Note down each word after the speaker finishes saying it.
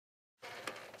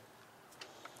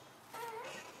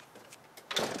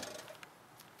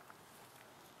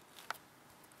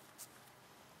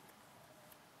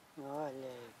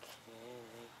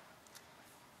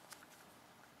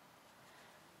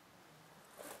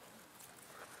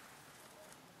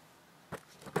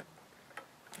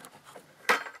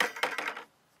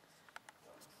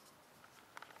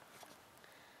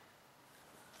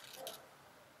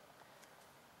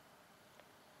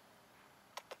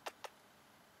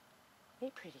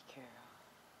Hey, pretty girl.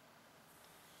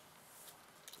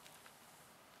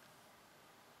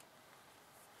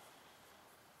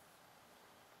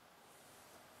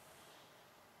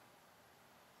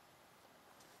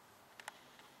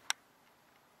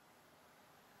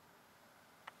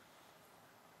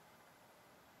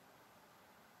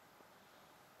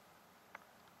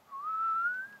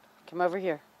 Come over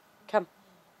here. Come.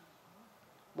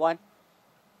 1,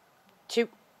 2,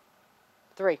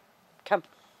 3. Come.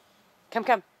 Come,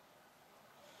 come.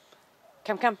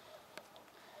 Come, come.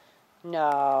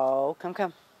 No. Come,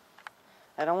 come.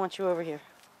 I don't want you over here.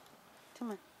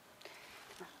 Come on.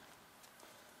 Come on.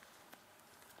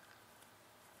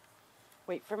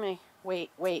 Wait for me. Wait,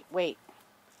 wait, wait.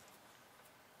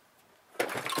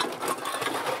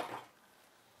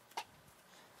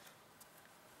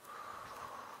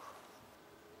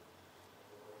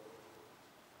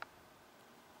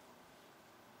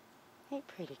 Hey,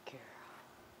 pretty girl.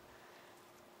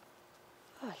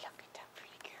 Oh, look at that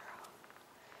pretty girl.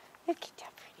 Look at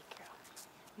that pretty girl.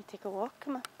 Let me take a walk.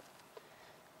 Come on.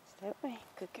 Stay with me.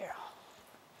 Good girl.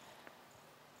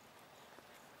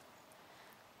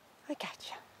 I got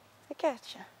you. I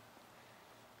got you.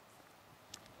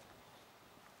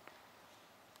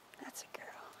 That's a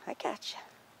girl. I got you.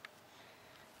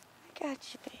 I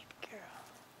got you, baby girl.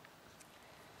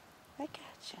 I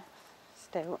got you.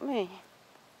 Stay with me.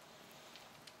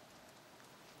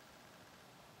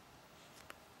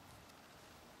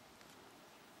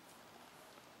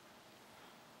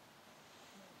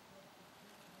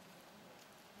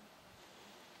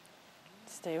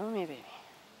 Stay with me, baby.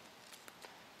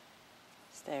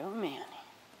 Stay with me, honey.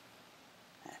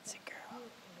 That's a girl.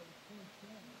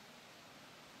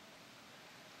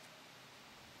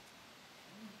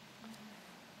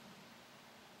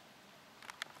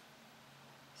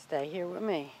 Stay here with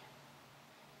me.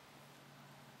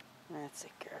 That's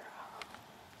a girl.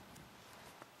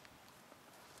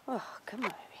 Oh, come on,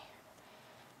 baby.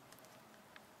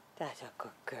 That's a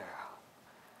good girl.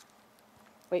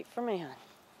 Wait for me, hon.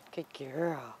 Good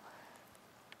girl.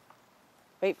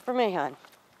 Wait for me, hon.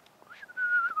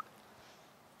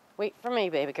 Wait for me,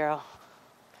 baby girl.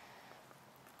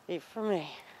 Wait for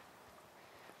me.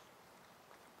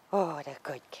 Oh, what a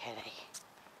good kitty.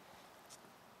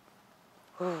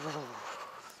 Ooh.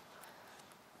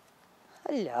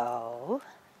 Hello.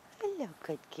 Hello,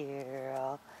 good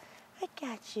girl. I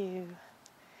got you.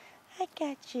 I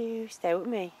got you. Stay with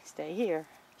me. Stay here.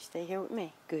 Stay here with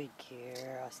me. Good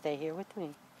girl. Stay here with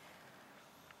me.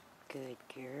 Good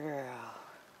girl.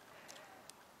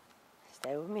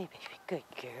 Stay with me, baby. Good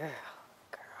girl.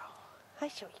 Girl. Hi,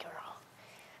 sweet girl.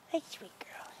 Hi, sweet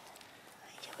girl.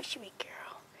 Hi, sweet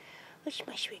girl. What's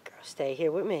my sweet girl? Stay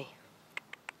here with me.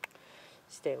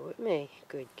 Stay with me.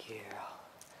 Good girl.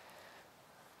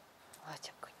 That's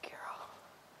a good girl.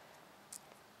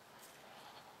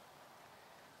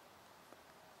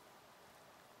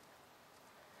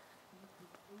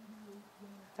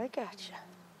 I got you.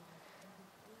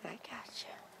 I got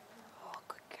you. Oh,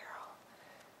 good girl.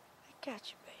 I got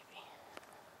you, baby.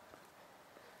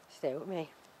 Stay with me.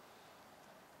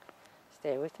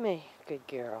 Stay with me. Good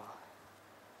girl.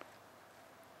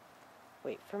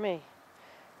 Wait for me.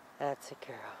 That's a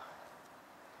girl.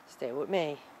 Stay with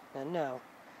me. No, no.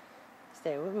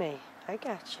 Stay with me. I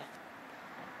got you.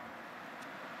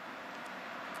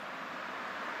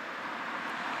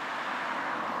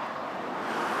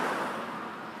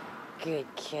 Good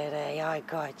kitty, I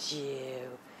got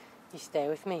you. You stay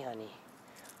with me, honey.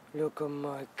 Look at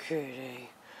my kitty.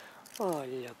 Oh,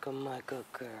 look at my good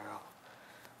girl.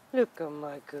 Look at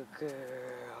my good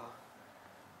girl.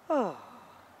 Oh.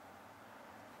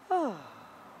 Oh.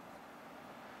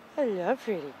 Hello,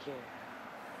 pretty girl.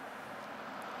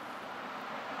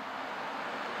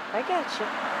 I got you.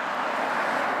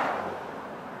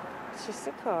 It's just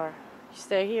a car. You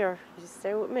stay here. You just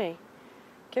stay with me.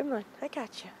 Come on, I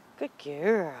got you. Good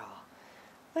girl.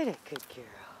 What a good girl.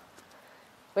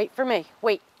 Wait for me.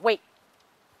 Wait, wait.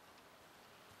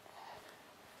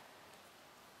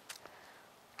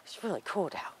 It's really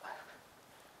cold out.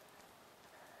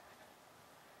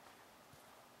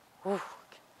 Ooh.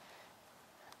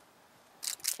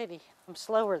 Kitty, I'm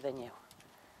slower than you.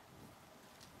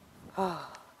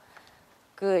 Oh,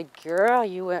 good girl.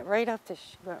 You went right up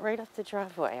the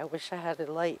driveway. I wish I had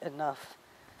a light enough.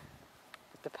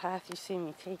 But the path you see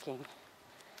me taking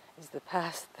is the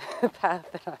path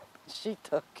that she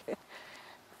took.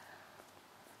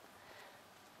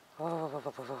 Oh,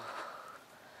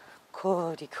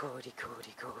 Cody, Cody,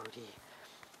 Cody, Cody.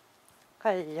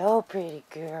 Hello, pretty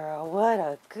girl. What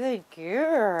a good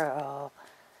girl.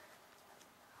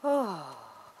 Oh,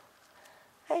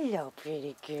 Hello,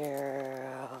 pretty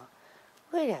girl.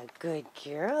 What a good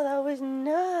girl. That was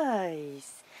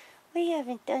nice. We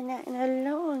haven't done that in a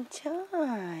long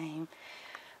time.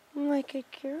 My good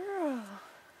girl.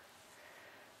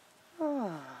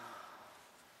 Oh,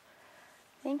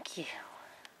 thank you.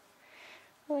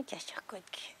 Oh, just a good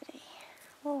kitty.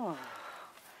 Oh.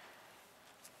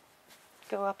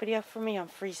 Go up it up for me. I'm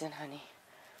freezing, honey.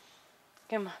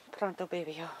 Come on, pronto,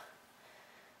 baby. Oh.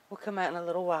 We'll come out in a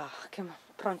little while. Come on,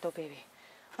 pronto, baby.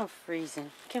 I'm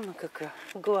freezing. Come on, good girl.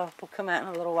 We'll go up. We'll come out in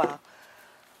a little while.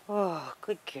 Oh,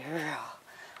 good girl.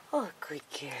 Oh, good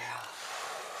girl.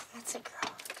 That's a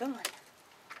girl. Come on.